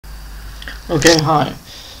Okay, hi.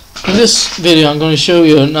 In this video I'm going to show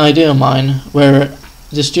you an idea of mine where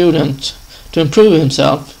the student, to improve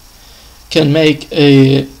himself, can make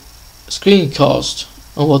a screencast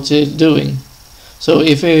of what he's doing. So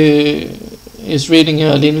if he is reading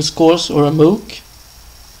a Linux course or a MOOC,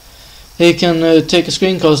 he can take a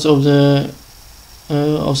screencast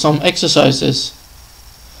of some exercises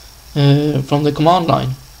from the command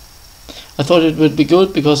line. I thought it would be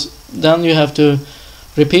good because then you have to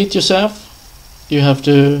repeat yourself, you have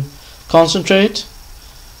to concentrate,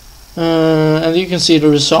 and you can see the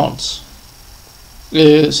results.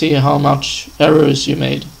 See how much errors you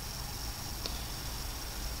made.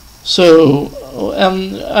 So,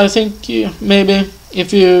 and I think maybe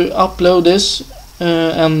if you upload this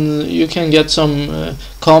and you can get some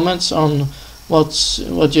comments on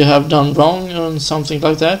what you have done wrong and something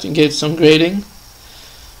like that, and get some grading.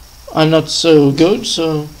 I'm not so good,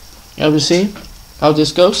 so I will see how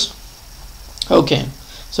this goes. Okay,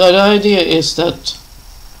 so the idea is that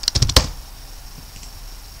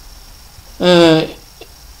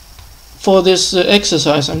for this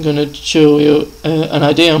exercise I'm going to show you an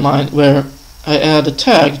idea of mine where I add a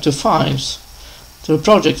tag to files, to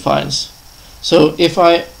project files. So if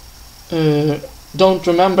I don't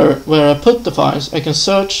remember where I put the files, I can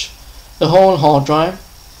search the whole hard drive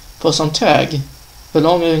for some tag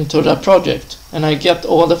belonging to that project, and I get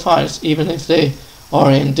all the files even if they are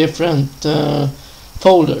in different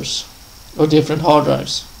folders or different hard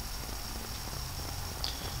drives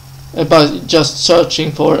by just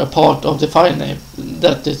searching for a part of the file name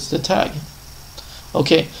that is the tag.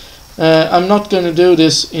 Okay, I'm not going to do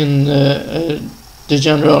this in the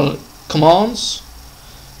general commands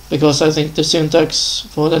because I think the syntax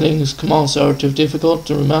for the Linux commands are too difficult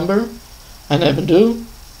to remember. I never do.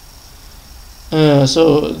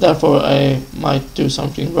 So therefore I might do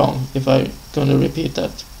something wrong if I'm going to repeat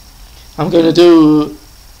that. I'm going to do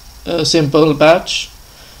a simple batch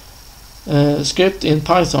script in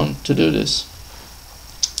Python to do this.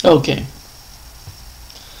 Okay,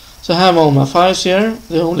 so I have all my files here.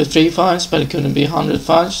 There are only 3 files, but it couldn't be 100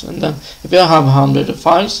 files, and then if you have 100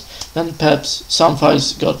 files, then perhaps some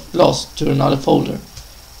files got lost to another folder.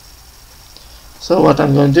 So what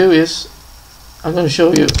I'm going to do is I'm going to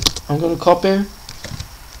show you. I'm going to copy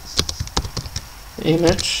the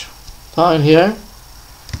image file here,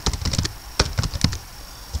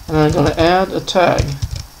 and I'm going to add a tag,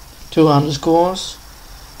 2 underscores,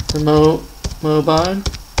 the mobile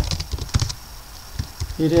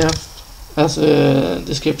PDF as a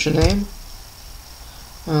description name,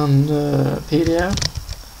 and PDF,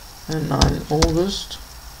 and 9 August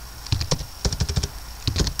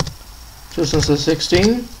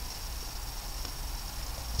 2016.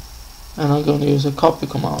 And I'm going to use a copy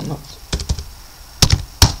command.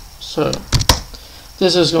 So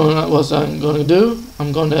this is what I'm going to do.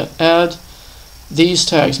 I'm going to add these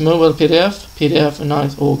tags, mobile PDF, PDF and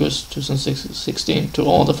 9th August 2016, to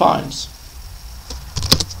all the files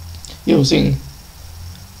using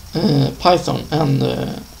Python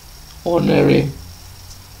and ordinary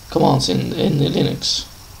commands in the Linux.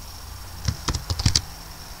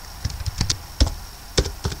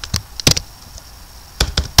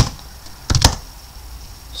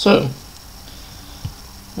 So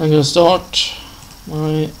I'm going to start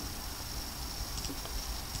my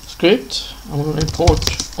script. I'm going to import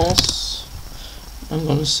OS. I'm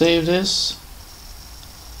going to save this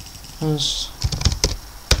as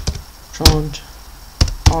charge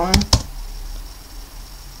I.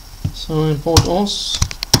 So import OS.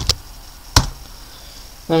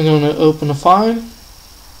 Then I'm going to open a file.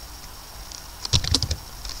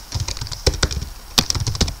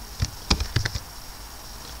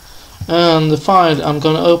 And the file I'm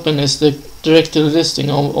going to open is the directory listing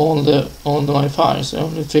of all my files. There are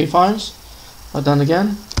only 3 files, but then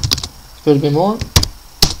again, it could be more.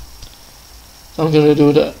 So I'm going to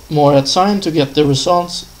do the more at sign to get the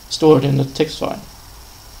results stored in the text file.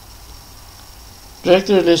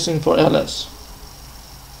 Directory listing for ls.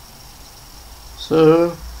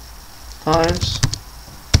 So times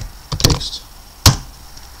text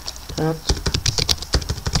that.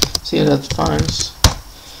 See that finds.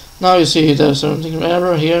 Now you see there's something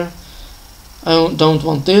error here. I don't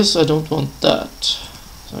want this, I don't want that.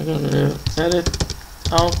 So I'm going to edit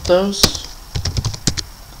out those.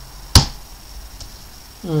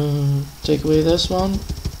 Take away this one,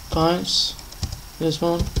 finds this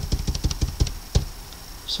one.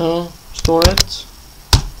 So store it.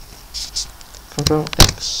 Control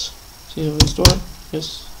X. See how we store it?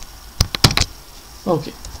 Yes.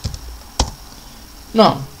 Okay.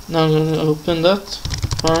 Now I'm going to open that.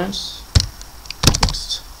 Files.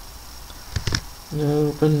 Text. I'm going to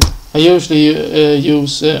open I usually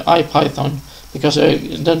use IPython because I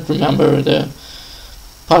don't remember the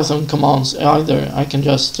Python commands either. I can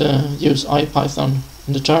just use IPython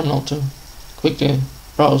in the terminal to quickly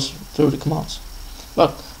browse through the commands.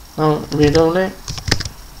 But now read only.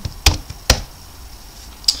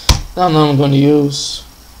 Then I'm going to use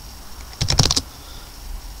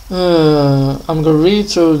I'm going to read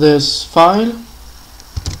through this file.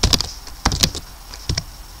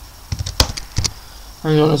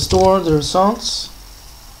 I'm going to store the results.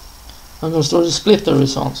 I'm going to store the splitter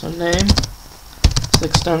results. A name,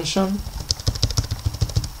 extension,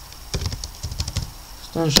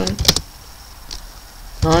 extension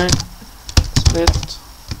 9,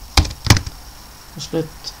 split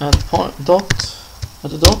at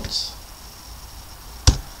the dot.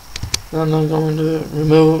 Then I'm going to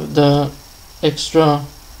remove the extra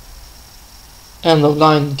end of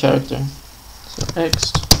line character. So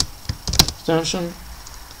extension,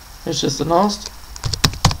 which is the last.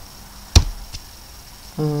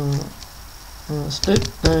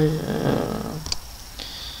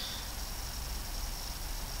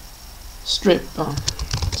 Split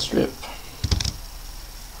strip.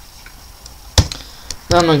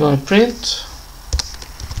 Then I'm going to print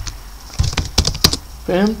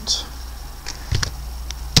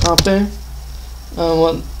copy.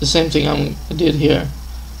 Well, the same thing I did here.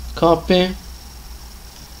 Copy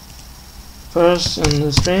first in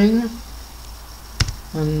the string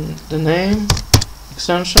and the name,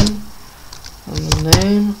 extension, and the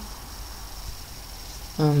name,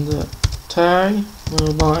 and the tag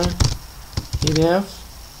mobile PDF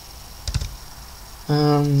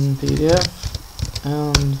and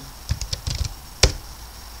and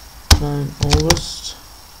 9 August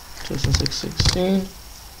 2016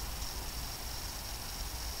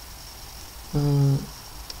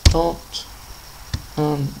 dot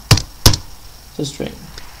and the string,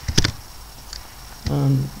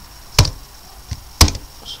 and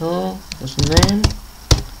so there's the name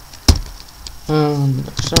and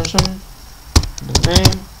extension, the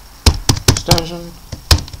name, extension.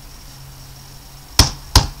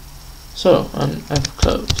 So, and F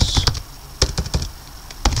close.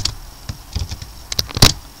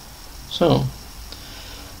 So,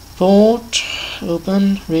 port,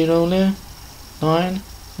 open, read only, 9,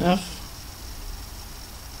 F.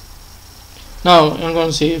 Now, I'm going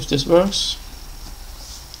to see if this works.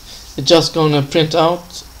 It's just going to print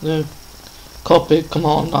out the copy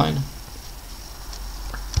command line.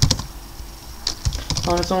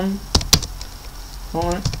 Python.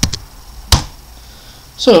 Alright.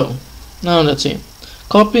 So, now let's see.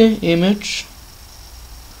 Copy image.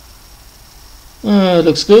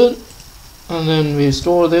 Looks good. And then we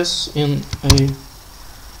store this in a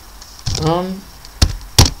run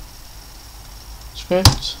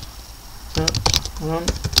script. Run.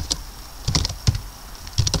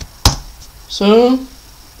 So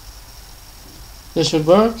this should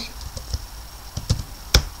work.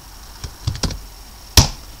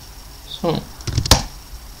 So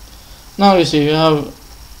now you see you have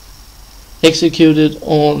executed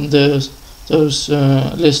all those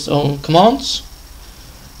list of commands,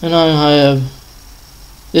 and now I have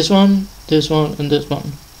this one, and this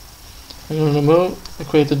one. I'm going to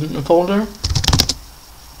create a folder,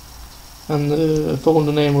 and the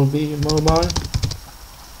folder name will be mobile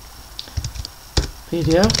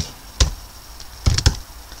PDF.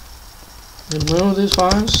 Remove these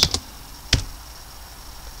files.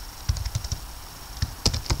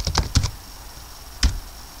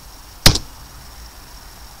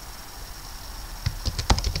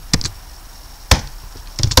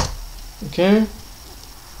 Okay.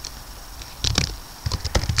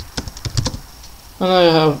 And I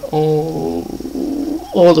have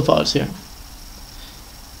all the files here.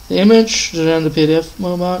 The image, the render PDF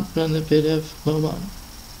mobile, render PDF mobile.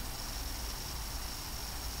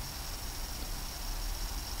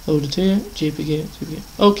 ODT, GPG.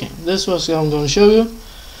 Okay, this was what I'm going to show you.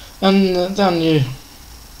 And then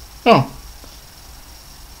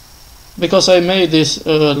because I made this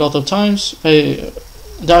a lot of times, the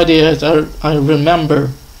idea is I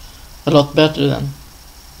remember a lot better then.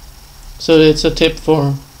 So it's a tip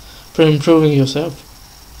for improving yourself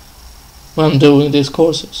when doing these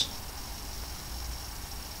courses.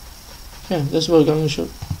 Yeah, this is what I'm going to show.